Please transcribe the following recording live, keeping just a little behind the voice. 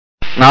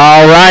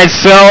All right,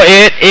 so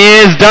it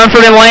is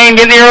Dunford and Lane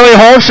getting the early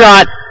hole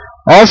shot.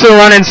 Also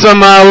running some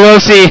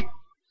Losi,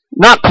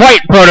 not quite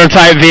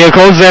prototype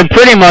vehicles. They're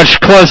pretty much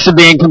close to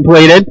being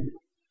completed.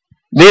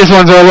 These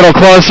ones are a little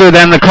closer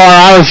than the car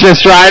I was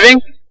just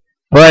driving,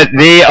 but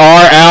they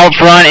are out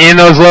front in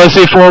those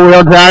Losi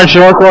four-wheel drive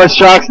short course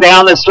trucks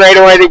down the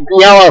straightaway. The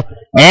yellow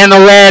and the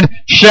red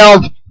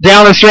shelf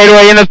down the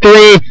straightaway in the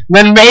 3.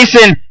 Then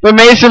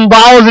Mason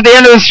bobbles at the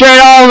end of the straight.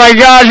 Oh my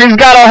gosh, he's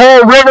got a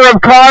whole river of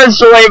cars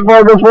to wait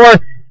for before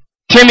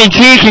Timmy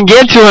T can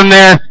get to him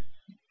there.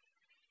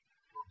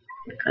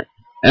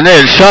 And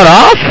then it shut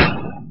off?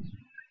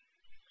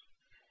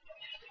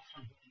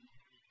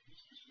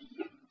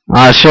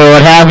 Not sure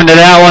what happened to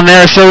that one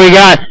there. So we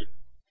got,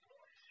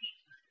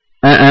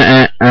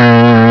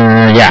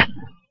 yeah.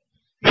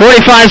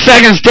 45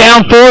 seconds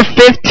down,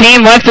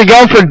 4:15 left to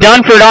go for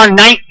Dunford on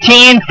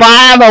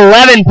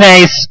 19.511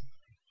 pace.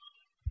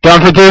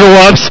 Dunford through the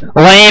whoops.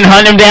 Lane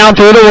hunting him down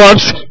through the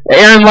whoops.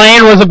 Aaron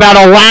Lane was about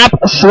a lap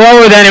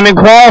slower than him in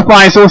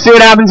qualifying, so we'll see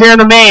what happens here in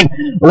the main.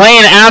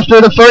 Lane,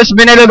 after the first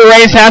minute of the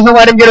race, hasn't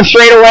let him get a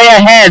straightaway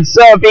ahead,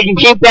 so if he can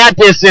keep that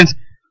distance,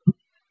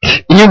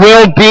 he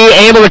will be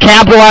able to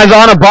capitalize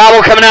on a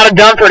bobble coming out of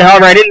Dunford.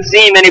 However, I didn't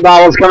see many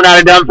bobbles coming out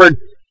of Dunford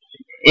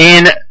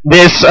in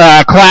this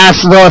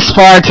class thus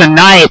far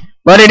tonight.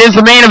 But it is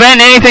the main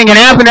event, and anything can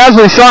happen, as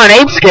we saw in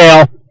 8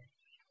 scale.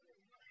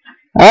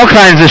 All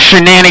kinds of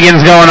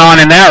shenanigans going on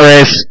in that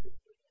race.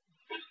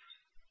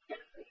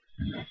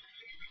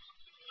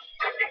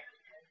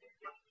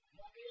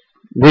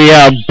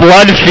 The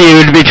blood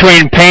feud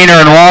between Painter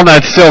and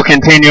Walnut still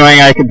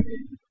continuing. I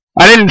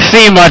didn't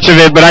see much of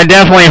it, but I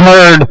definitely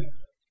heard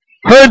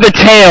the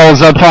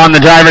tales upon the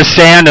driver's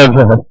stand of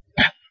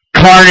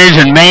carnage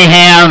and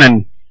mayhem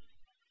and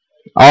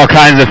all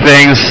kinds of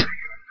things.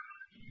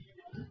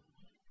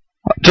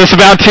 Just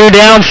about 2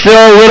 down, still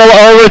a little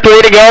over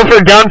 3 to go for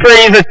Dunford.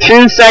 He's a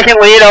 2-second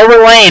lead over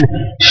Lane.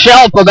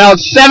 Shelp about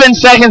 7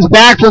 seconds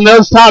back from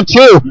those top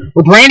 2.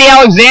 With Randy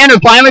Alexander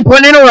finally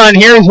putting in a run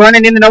here. He's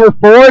running in the number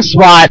 4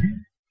 spot.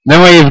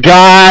 Then we've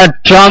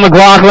got John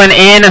McLaughlin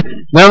in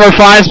number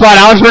 5 spot.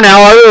 Alex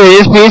Brunello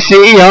is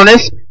PC,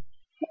 Jonas,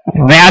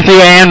 Matthew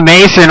and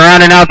Mason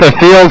rounding out the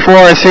field for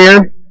us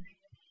here.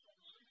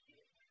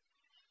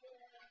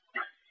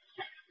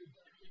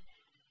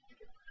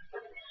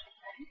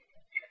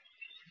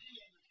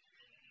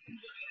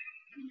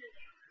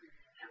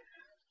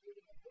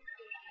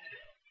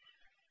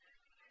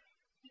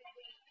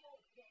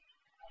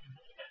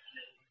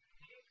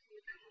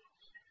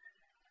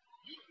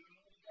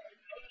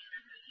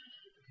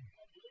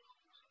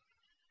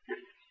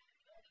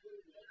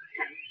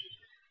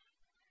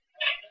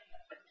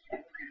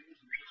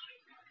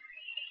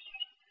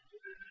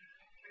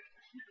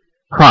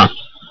 Huh.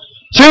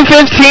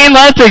 2:15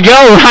 left to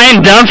go.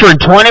 Ryan Dunford,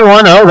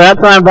 21-0. That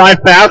time by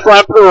fast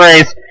lap of the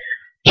race.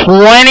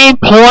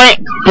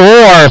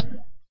 20.4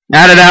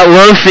 out of that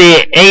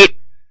Losi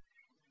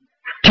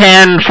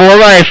 8-10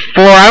 4x4.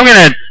 I'm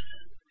going to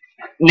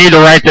need to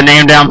write the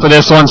name down for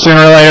this one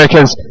sooner or later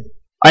because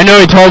I know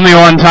he told me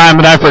one time,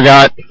 but I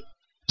forgot.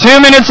 2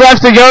 minutes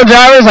left to go,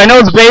 drivers. I know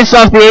it's based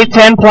off the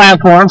 810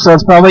 platform, so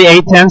it's probably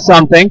 810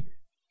 something.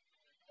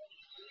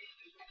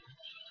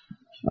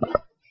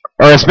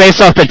 Or it's based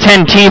off the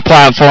 10T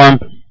platform,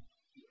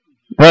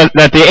 but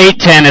that the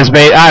 810 is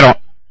based. I don't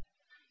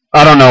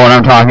know what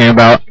I'm talking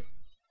about.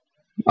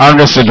 I'm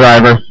just a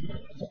driver.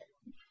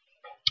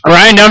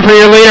 Ryan Dunford,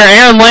 your leader.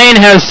 Aaron Lane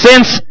has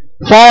since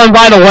fallen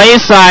by the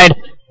wayside.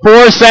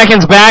 4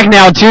 seconds back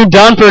now to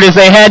Dunford as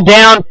they head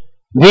down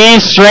the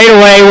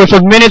straightaway with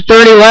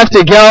 1:30 left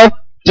to go.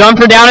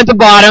 Dunford down at the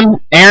bottom.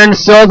 Aaron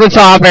still at the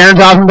top. Aaron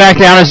dropping back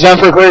down as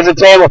Dunford clears the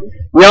table.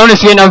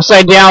 Jonas getting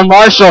upside down.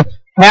 Marshall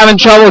having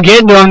trouble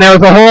getting to him there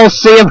with a whole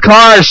sea of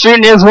cars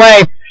shooting his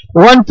way.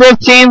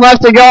 1:15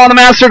 left to go on the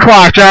master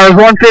clock, drivers.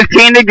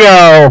 1:15 to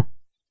go.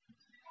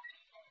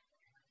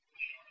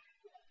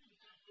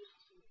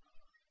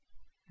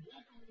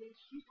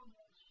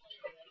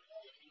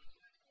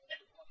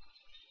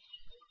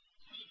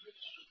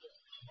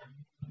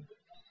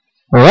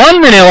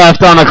 One minute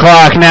left on the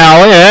clock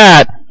now. Look at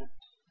that.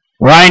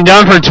 Ryan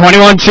Dunford,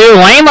 21-2.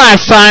 Lane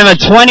last time at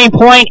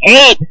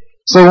 20.8.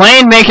 So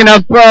Lane making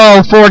up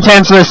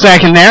 4/10 of a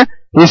second there.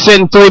 He's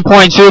sitting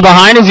 3.2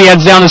 behind as he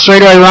heads down the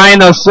straightaway. Ryan,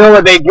 though, still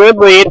with a good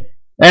lead.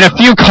 And a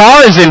few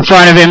cars in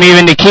front of him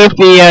even to keep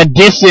the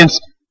distance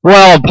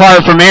well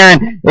apart from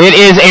Aaron. It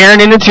is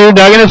Aaron in the 2,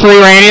 Doug in the 3,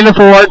 Randy in the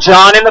 4,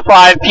 John in the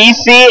 5,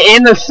 PC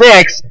in the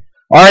 6,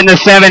 Art in the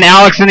 7,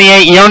 Alex in the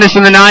 8, Jonas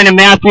in the 9, and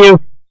Matthew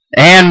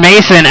and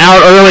Mason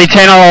out early,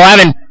 10 on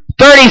 11.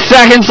 30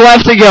 seconds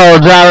left to go,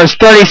 drivers.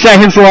 30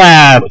 seconds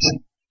left.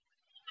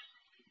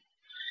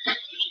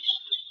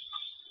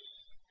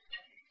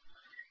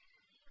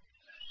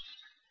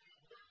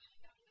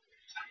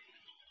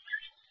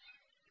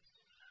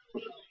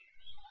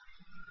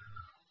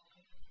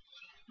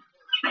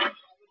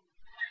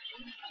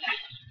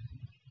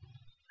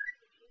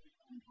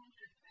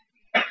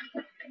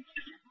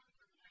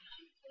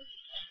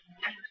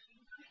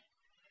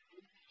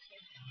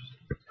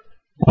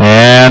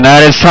 Yeah. And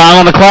that is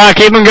time on the clock.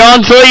 Keep them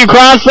going until you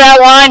cross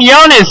that line.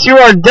 Jonas, you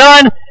are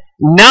done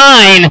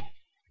 9.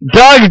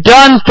 Doug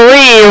Dunn 3.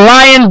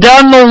 Ryan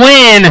Dunn the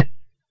win.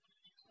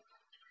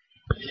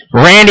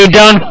 Randy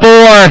Dunn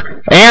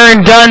 4.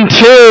 Aaron Dunn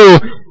 2.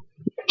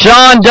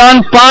 John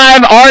Dunn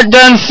 5. Art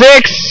Dunn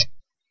 6.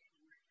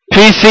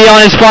 PC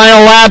on his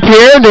final lap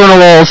here, doing a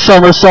little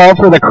somersault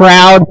for the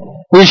crowd.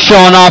 He's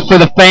showing off for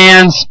the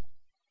fans.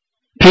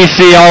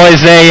 PC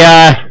always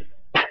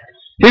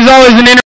he's always an